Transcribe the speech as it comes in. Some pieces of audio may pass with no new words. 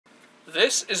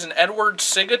This is an Edwards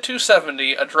SIGA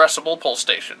 270 addressable pull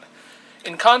station.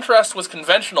 In contrast with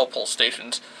conventional pull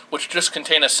stations, which just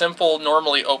contain a simple,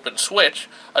 normally open switch,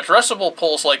 addressable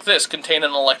pulls like this contain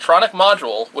an electronic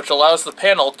module which allows the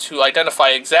panel to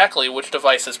identify exactly which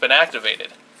device has been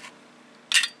activated.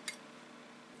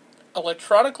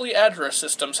 Electronically address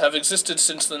systems have existed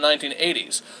since the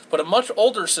 1980s, but a much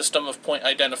older system of point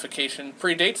identification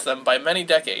predates them by many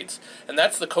decades, and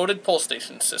that's the coded pull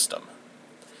station system.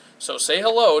 So say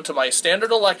hello to my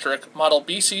Standard Electric Model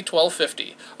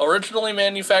BC1250, originally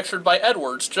manufactured by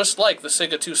Edwards, just like the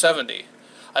SIGA 270.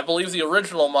 I believe the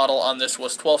original model on this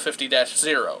was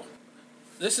 1250-0.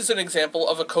 This is an example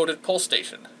of a coded pull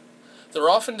station. They're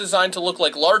often designed to look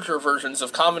like larger versions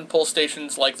of common pull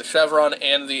stations like the Chevron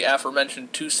and the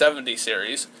aforementioned 270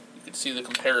 series. You can see the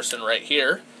comparison right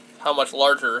here, how much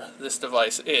larger this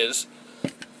device is.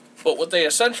 But what they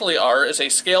essentially are is a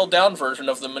scaled-down version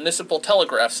of the municipal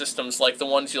telegraph systems like the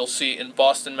ones you'll see in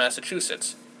Boston,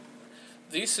 Massachusetts.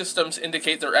 These systems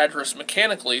indicate their address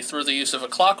mechanically through the use of a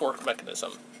clockwork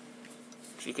mechanism,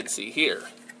 which you can see here.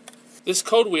 This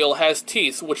code wheel has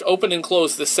teeth which open and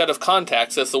close this set of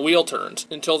contacts as the wheel turns,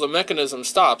 until the mechanism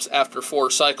stops after 4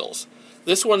 cycles.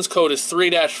 This one's code is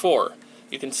 3-4.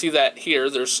 You can see that here,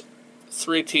 there's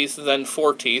 3 teeth, then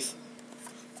 4 teeth.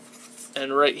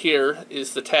 And right here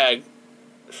is the tag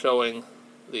showing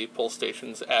the pull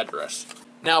station's address.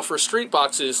 Now for street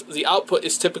boxes, the output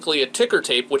is typically a ticker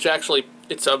tape, which actually,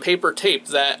 it's a paper tape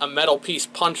that a metal piece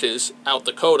punches out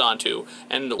the code onto,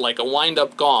 and like a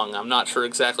wind-up gong. I'm not sure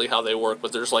exactly how they work,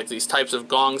 but there's like these types of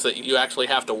gongs that you actually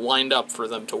have to wind up for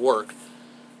them to work,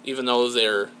 even though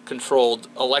they're controlled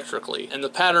electrically. And the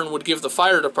pattern would give the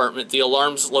fire department the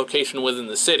alarm's location within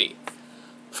the city.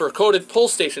 For coded pull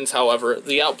stations, however,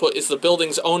 the output is the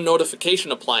building's own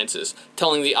notification appliances,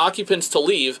 telling the occupants to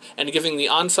leave and giving the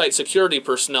on-site security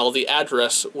personnel the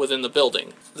address within the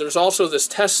building. There's also this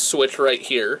test switch right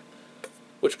here,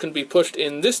 which can be pushed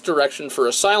in this direction for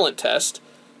a silent test,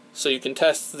 so you can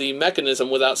test the mechanism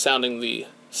without sounding the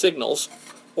signals,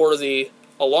 or the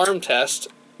alarm test,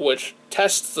 which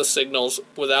tests the signals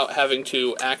without having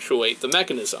to actuate the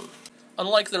mechanism.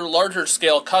 Unlike their larger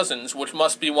scale cousins, which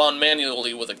must be wound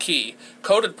manually with a key,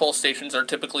 coded pull stations are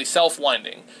typically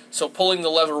self-winding, so pulling the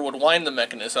lever would wind the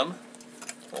mechanism.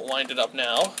 We'll wind it up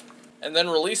now, and then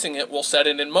releasing it will set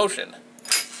it in motion.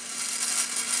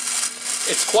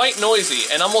 It's quite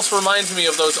noisy, and almost reminds me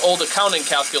of those old accounting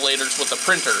calculators with the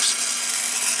printers.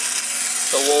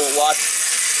 So we'll watch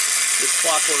this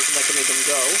clockwork mechanism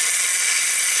go.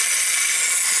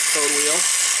 Code wheel.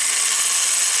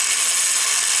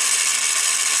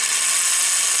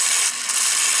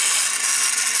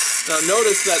 Now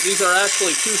notice that these are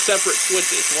actually 2 separate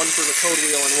switches, one for the code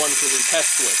wheel and one for the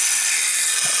test switch.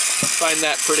 I find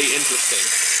that pretty interesting.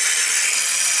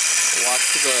 Watch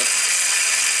the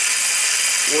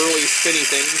whirly spinny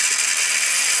things.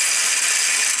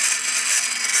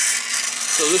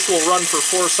 So this will run for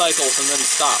 4 cycles and then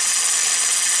stop.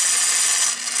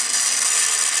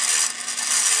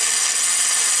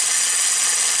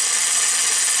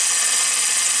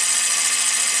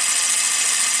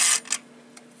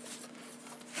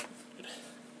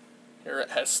 Here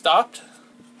it has stopped.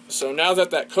 So now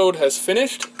that that code has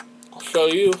finished, I'll show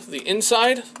you the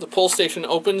inside. The pull station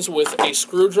opens with a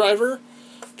screwdriver,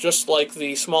 just like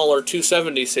the smaller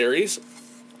 270 series.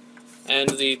 And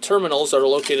the terminals are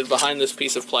located behind this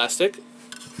piece of plastic.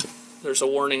 There's a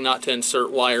warning not to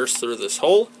insert wires through this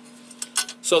hole.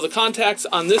 So the contacts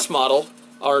on this model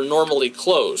are normally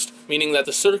closed, meaning that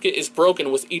the circuit is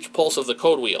broken with each pulse of the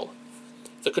code wheel.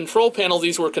 The control panel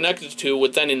these were connected to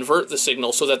would then invert the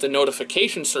signal so that the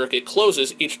notification circuit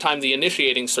closes each time the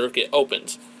initiating circuit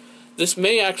opens. This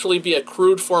may actually be a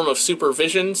crude form of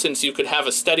supervision, since you could have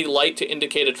a steady light to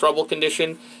indicate a trouble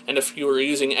condition, and if you were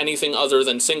using anything other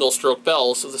than single-stroke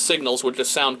bells, the signals would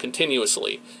just sound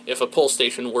continuously if a pull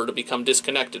station were to become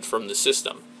disconnected from the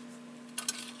system.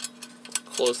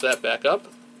 Close that back up.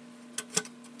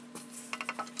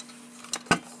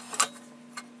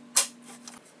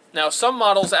 Now, some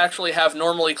models actually have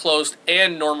normally closed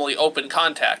and normally open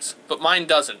contacts, but mine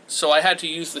doesn't, so I had to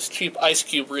use this cheap ice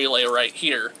cube relay right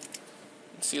here.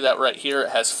 You can see that right here, it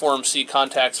has Form C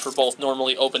contacts for both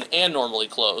normally open and normally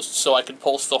closed, so I could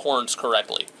pulse the horns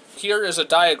correctly. Here is a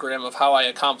diagram of how I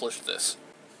accomplished this.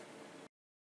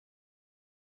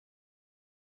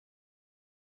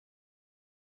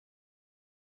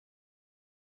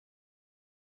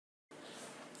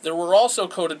 There were also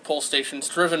coded pull stations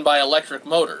driven by electric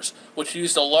motors, which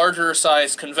used a larger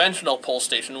sized conventional pull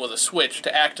station with a switch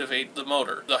to activate the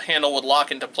motor. The handle would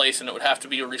lock into place and it would have to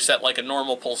be reset like a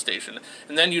normal pull station.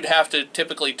 And then you'd have to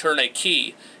typically turn a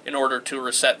key in order to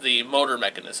reset the motor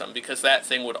mechanism, because that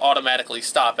thing would automatically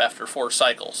stop after 4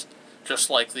 cycles, just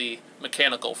like the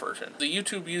mechanical version. The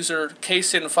YouTube user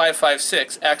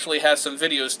ksin556 actually has some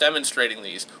videos demonstrating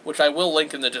these, which I will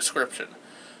link in the description.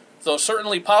 Though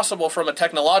certainly possible from a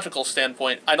technological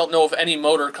standpoint, I don't know of any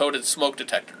motor-coded smoke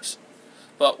detectors.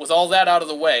 But with all that out of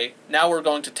the way, now we're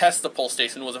going to test the pull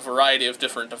station with a variety of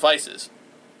different devices.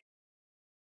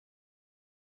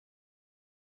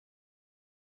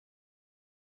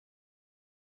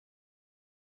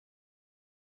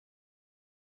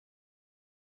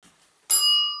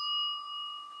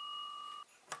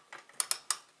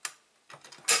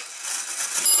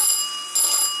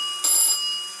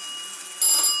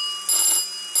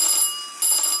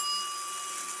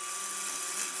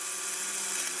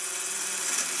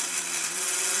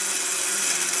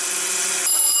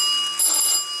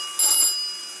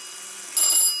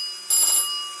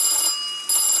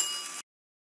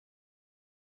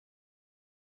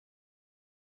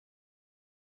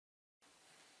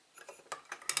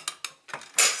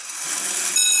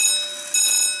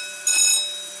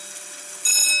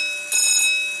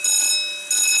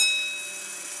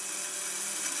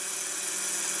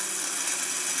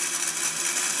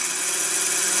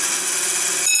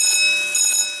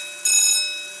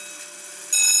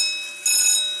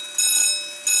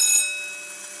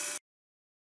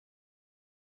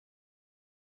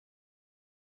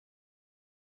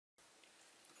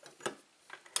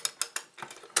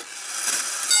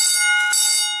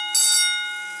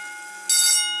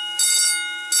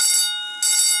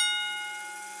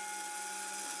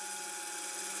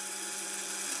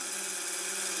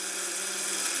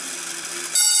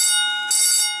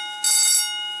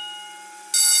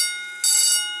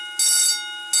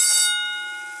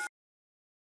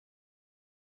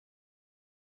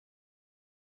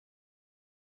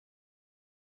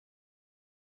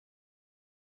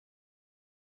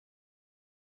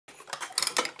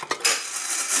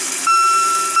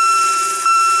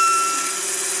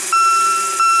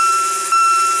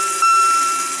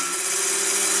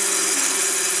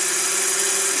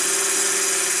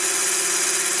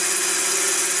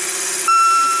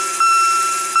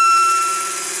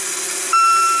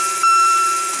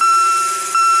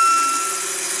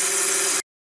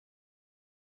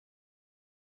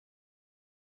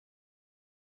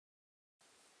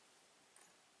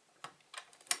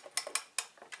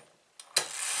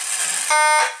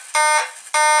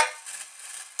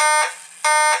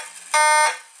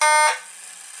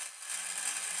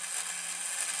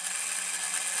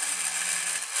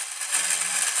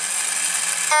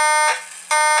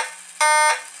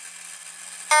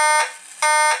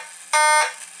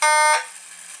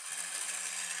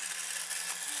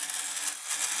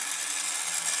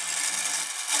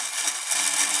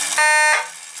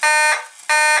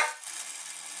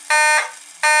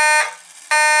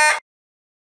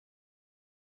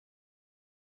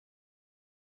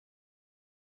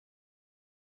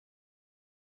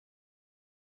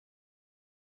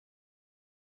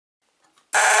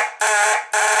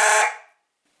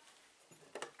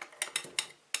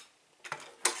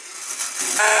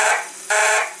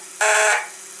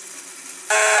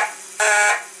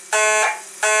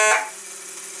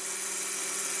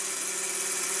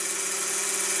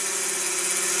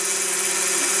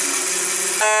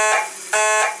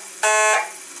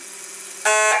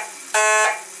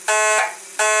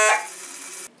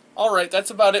 Alright, that's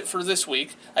about it for this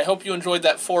week. I hope you enjoyed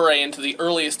that foray into the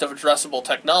earliest of addressable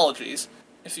technologies.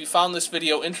 If you found this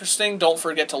video interesting, don't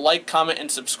forget to like, comment, and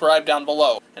subscribe down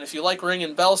below. And if you like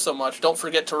ringing bells so much, don't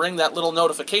forget to ring that little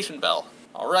notification bell.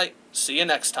 Alright, see you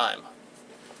next time.